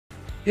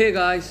Hey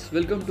guys,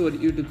 welcome to our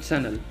YouTube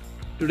channel.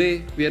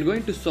 Today we are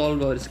going to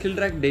solve our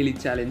Skillrack daily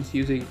challenge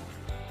using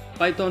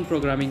Python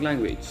programming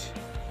language.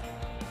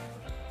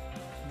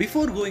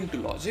 Before going to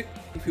logic,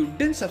 if you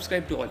didn't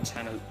subscribe to our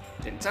channel,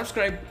 then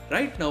subscribe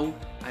right now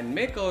and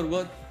make our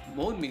work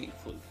more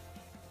meaningful.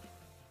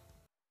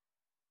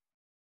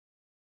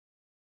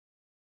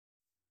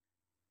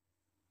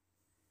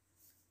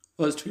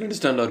 First, we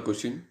understand our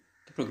question.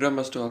 The program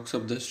has to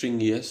accept the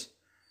string yes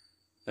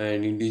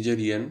and integer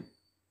n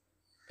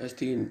as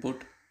the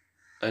input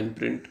and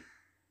print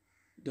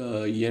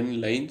the n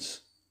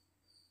lines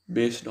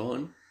based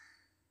on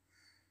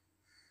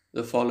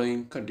the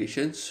following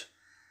conditions.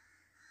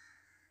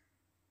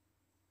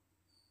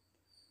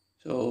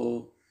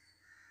 So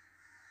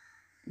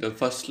the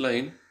first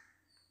line,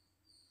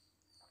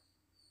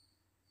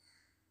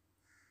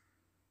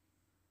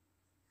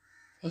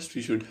 first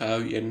we should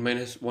have n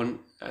minus 1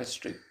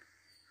 asterisk,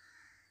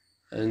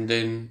 and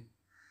then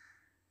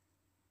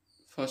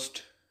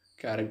first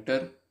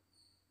character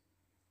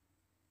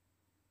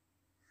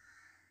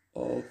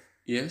of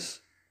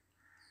yes,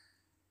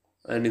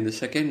 and in the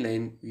second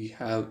line we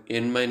have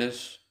n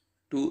minus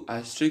 2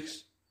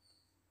 asterisks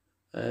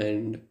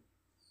and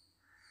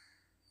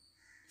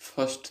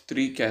first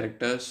three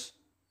characters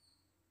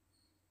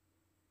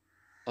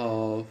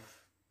of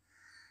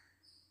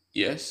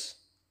yes,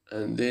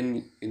 and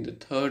then in the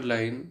third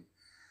line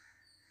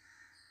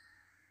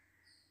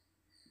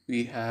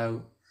we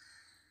have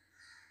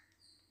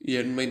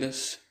n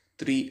minus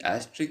 3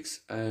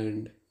 asterisks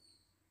and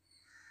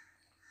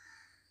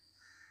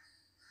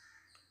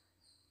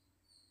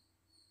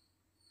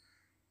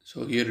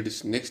so here it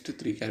is next to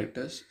 3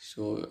 characters.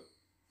 So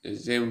the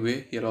same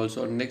way here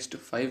also next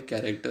 5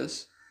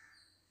 characters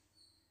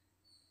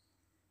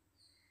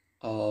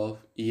of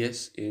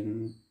yes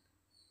in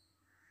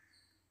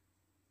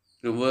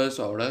reverse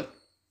order.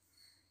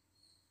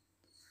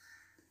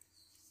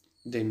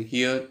 Then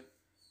here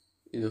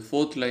in the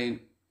fourth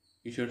line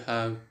you should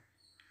have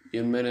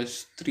n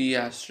minus 3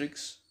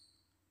 asterisks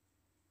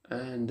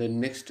and the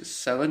next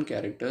 7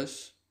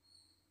 characters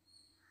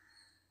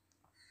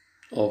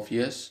of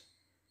yes,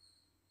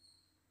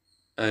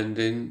 and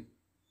then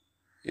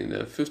in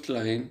the fifth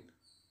line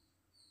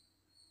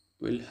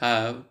we'll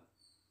have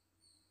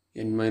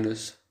n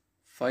minus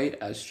 5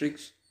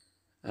 asterisks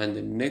and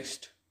the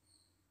next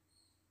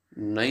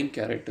 9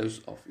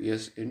 characters of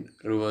yes in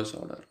reverse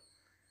order.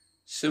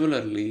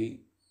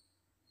 Similarly,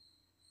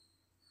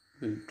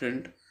 we'll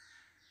print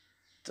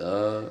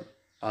the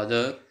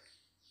other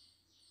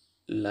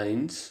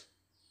lines,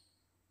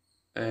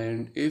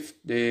 and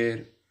if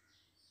there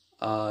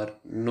are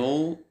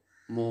no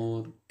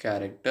more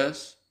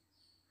characters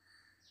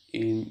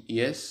in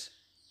yes,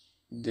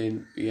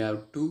 then we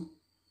have to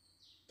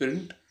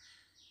print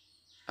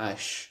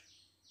hash.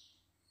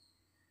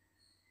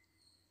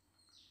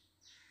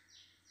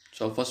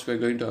 So first we're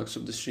going to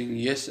accept the string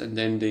yes and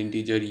then the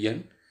integer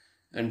n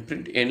and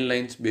print n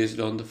lines based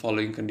on the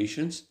following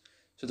conditions.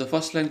 So the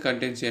first line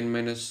contains n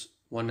minus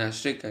 1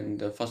 asterisk and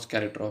the first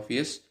character of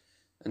yes,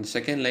 and the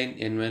second line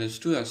n minus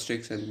 2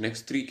 asterisks and the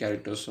next 3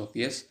 characters of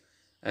yes,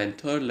 and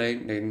third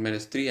line n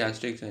minus 3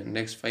 asterisks and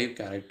next 5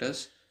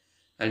 characters,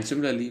 and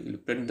similarly we'll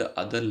print the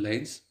other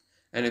lines,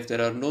 and if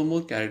there are no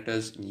more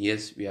characters in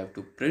yes we have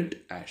to print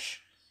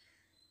hash.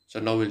 So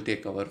now we'll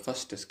take our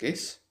first test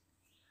case.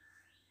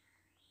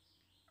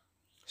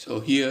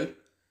 So here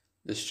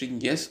the string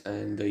yes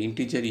and the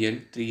integer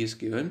n 3 is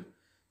given.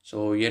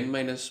 So n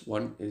minus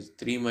 1 is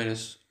 3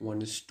 minus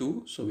 1 is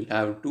 2. So we'll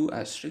have 2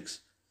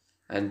 asterisks,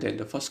 and then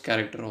the first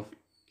character of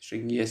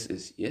string yes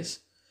is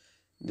yes.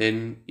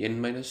 Then n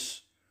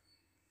minus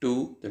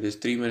 2, that is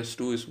 3 minus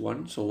 2 is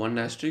 1. So 1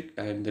 asterisk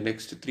and the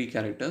next 3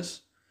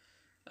 characters.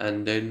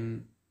 And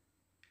then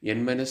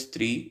n minus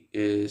 3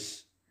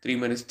 is 3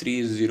 minus 3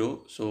 is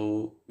 0.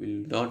 So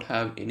we'll not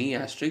have any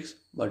asterisks,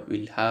 but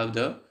we'll have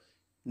the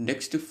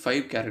next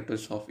 5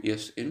 characters of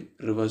yes in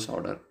reverse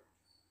order.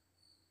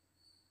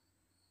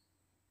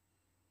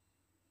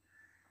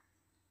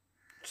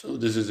 So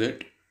this is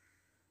it,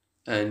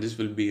 and this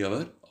will be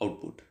our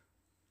output.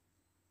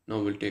 Now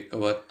we'll take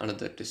our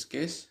another test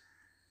case.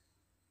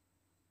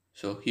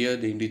 So here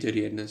the integer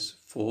n is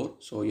 4.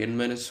 So n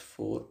minus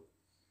 1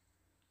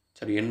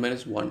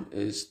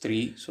 is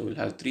 3. So we'll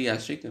have 3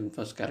 asterisks and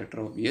first character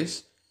of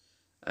yes,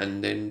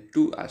 and then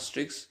 2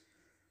 asterisks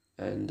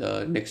and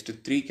the next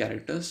 3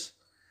 characters,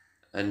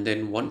 and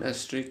then 1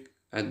 asterisk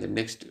and the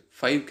next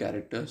 5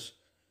 characters.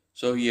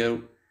 So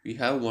here we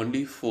have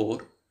only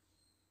 4.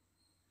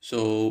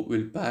 So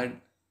we'll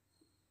pad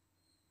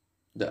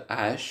the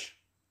hash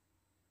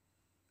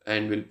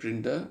and we'll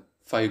print the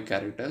 5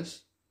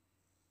 characters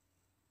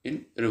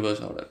in reverse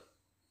order.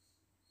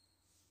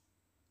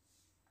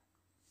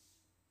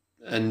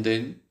 And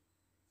then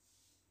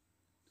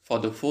for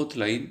the fourth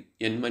line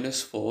n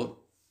minus 4,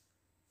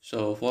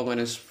 so 4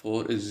 minus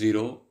 4 is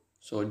 0.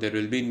 So there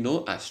will be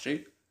no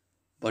asterisk,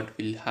 but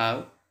we'll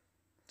have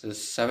the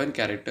 7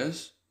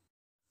 characters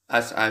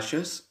as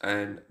hashes,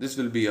 and this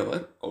will be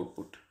our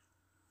output.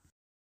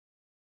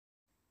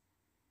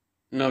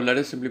 Now let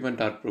us implement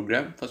our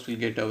program. First we'll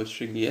get our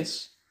string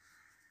yes.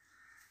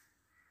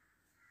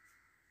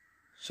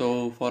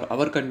 So for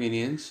our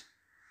convenience,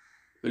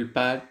 we'll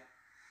pad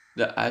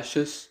the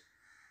hashes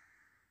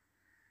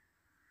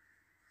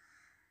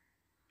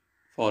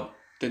for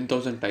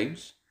 10,000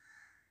 times.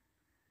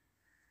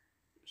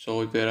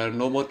 So if there are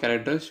no more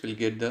characters, we'll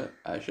get the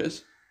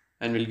hashes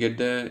and we'll get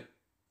the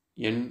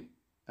n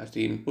as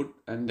the input,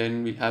 and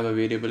then we have a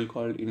variable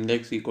called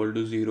index equal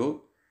to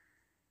 0,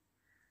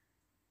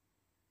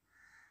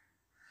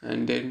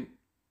 and then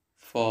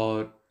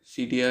for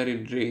CTR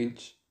in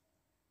range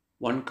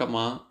 1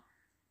 comma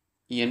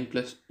n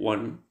plus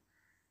 1,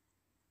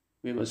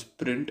 we must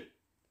print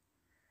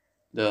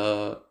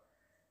the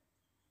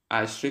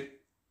asterisk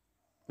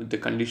with the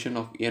condition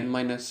of n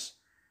minus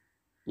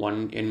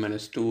 1, n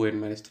minus 2, n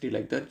minus 3,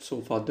 like that.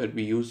 So for that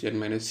we use n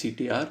minus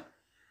CTR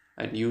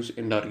and use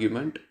end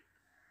argument,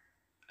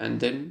 and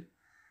then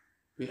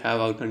we have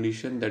our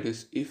condition, that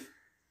is if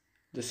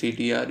the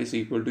CTR is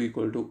equal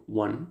to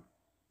 1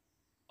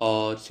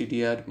 or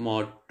CTR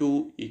mod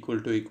 2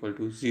 equal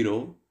to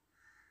 0,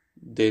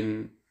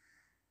 then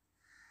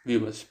we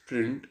must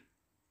print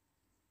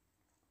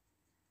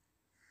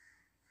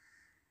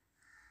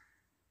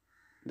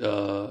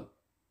the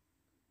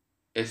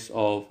s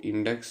of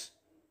index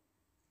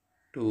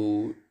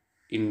to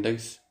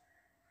index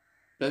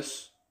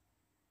plus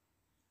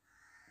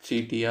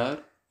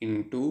CTR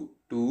into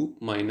 2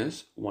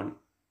 minus 1.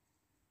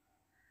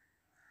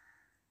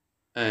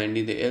 And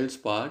in the else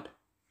part,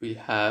 we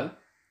have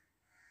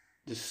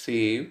the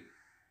same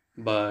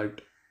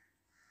but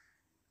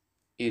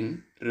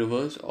in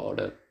reverse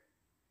order.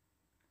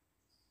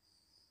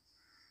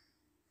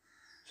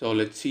 So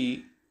let's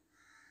see.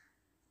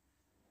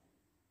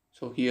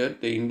 So here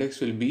the index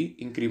will be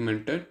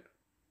incremented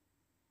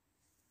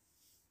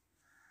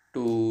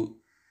to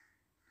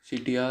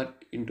CTR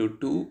into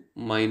 2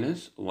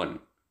 minus 1.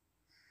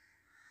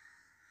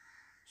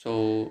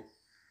 So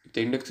if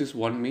the index is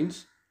 1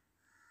 means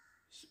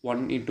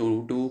 1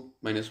 into 2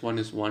 minus 1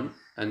 is 1,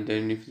 and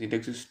then if the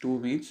index is 2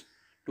 means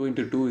 2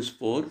 into 2 is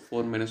 4,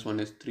 4 minus 1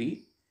 is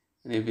 3,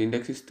 and if the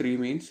index is 3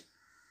 means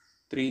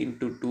 3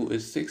 into 2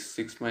 is 6,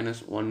 6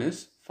 minus 1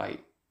 is 5.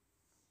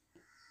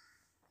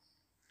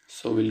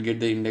 So we'll get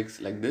the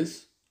index like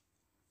this.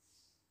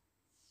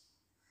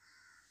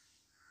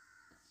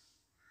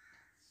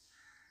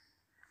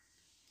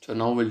 So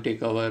now we'll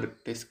take our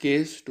test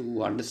case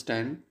to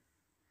understand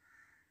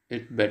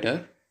it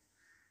better.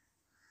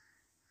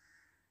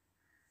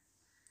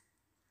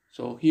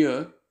 So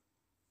here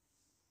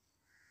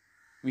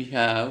we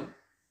have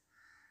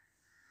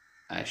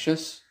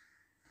hashes,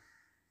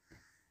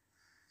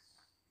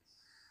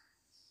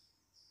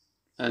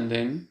 and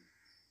then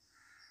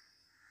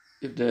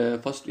if the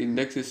first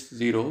index is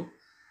 0,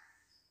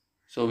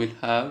 so we'll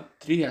have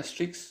 3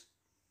 asterisks,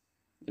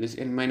 that is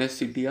n minus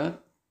CTR.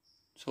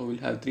 So we'll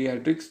have 3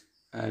 asterisks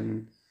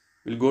and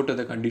we'll go to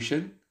the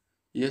condition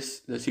yes,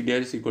 the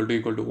CTR is equal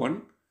to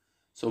 1.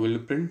 So we'll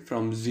print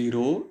from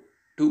 0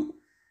 to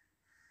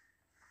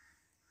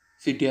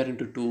CTR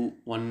into 2,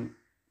 1,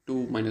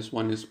 2 minus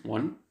 1 is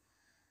 1.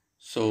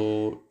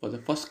 So for the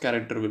first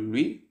character will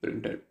be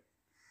printed.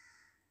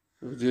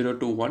 So 0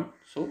 to 1,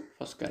 so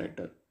first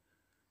character.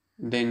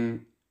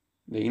 Then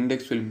the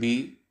index will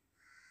be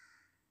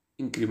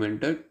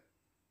incremented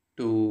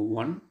to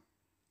 1,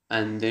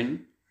 and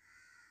then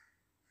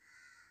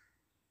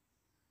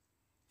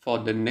for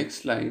the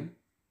next line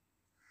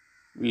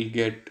we'll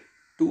get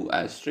 2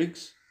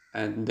 asterisks,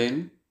 and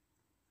then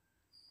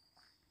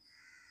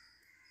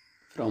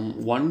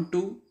from 1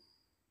 to,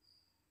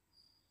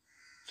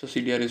 so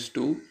CTR is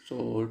 2,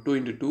 so 2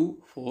 into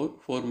 2, 4,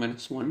 4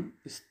 minus 1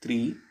 is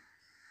 3,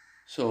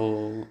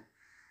 so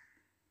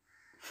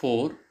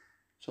 4,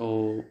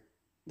 so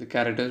the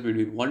characters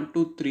between 1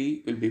 to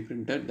 3 will be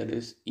printed, that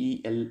is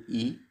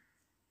ELE,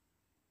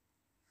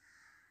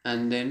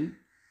 and then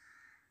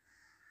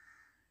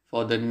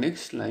for the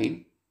next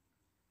line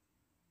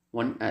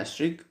 1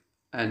 asterisk,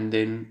 and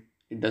then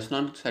it does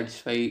not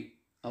satisfy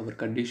our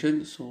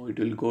condition, so it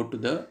will go to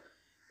the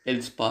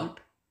else part,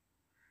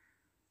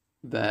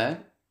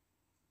 where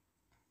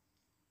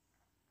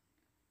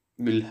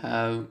we'll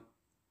have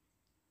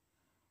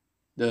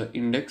the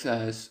index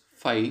as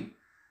 5,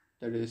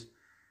 that is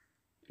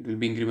it will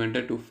be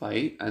incremented to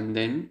 5, and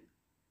then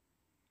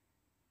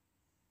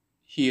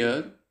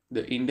here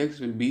the index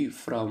will be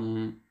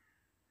from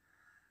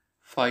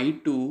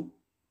 5 to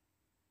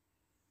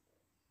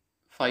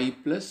 5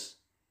 plus,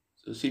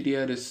 so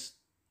CTR is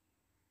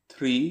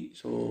 3,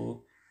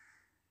 so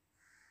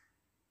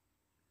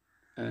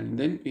and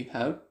then we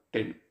have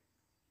 10,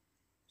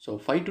 so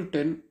 5 to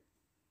 10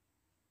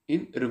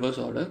 in reverse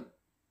order.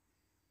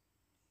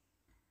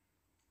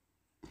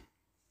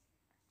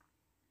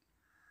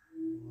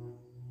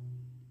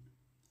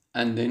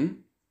 And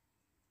then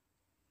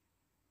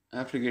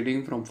after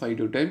getting from 5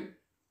 to 10,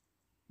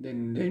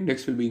 then the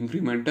index will be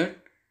incremented,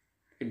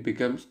 it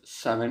becomes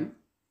 7,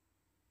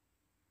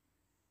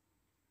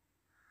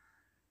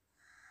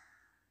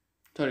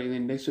 sorry, the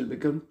index will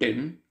become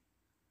 10,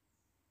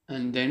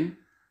 and then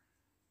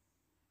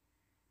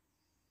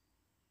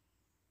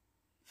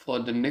For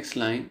the next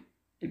line,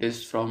 it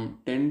is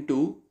from 10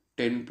 to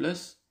 10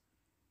 plus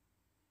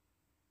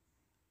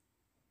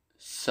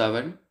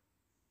 7,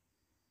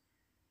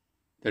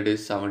 that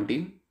is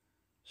 17.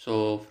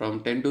 So from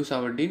 10 to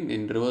 17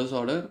 in reverse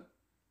order,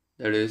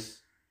 that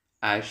is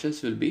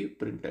ashes will be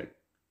printed,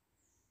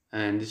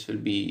 and this will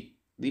be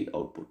the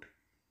output.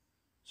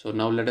 So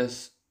now let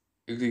us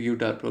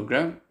execute our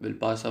program. We'll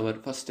pass our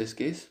first test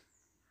case.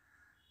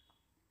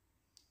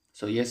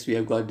 So yes, we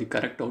have got the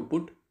correct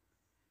output.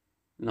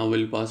 Now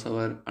we'll pass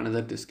our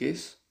another test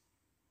case,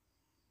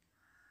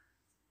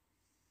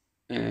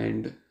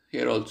 and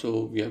here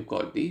also we have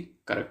got the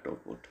correct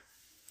output.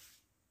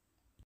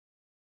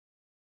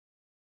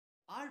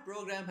 Our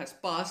program has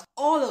passed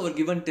all our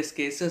given test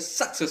cases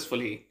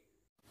successfully.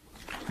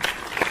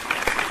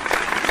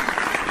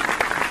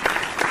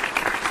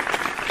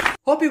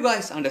 Hope you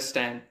guys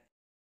understand.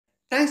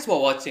 Thanks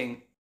for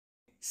watching.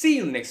 See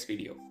you next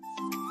video.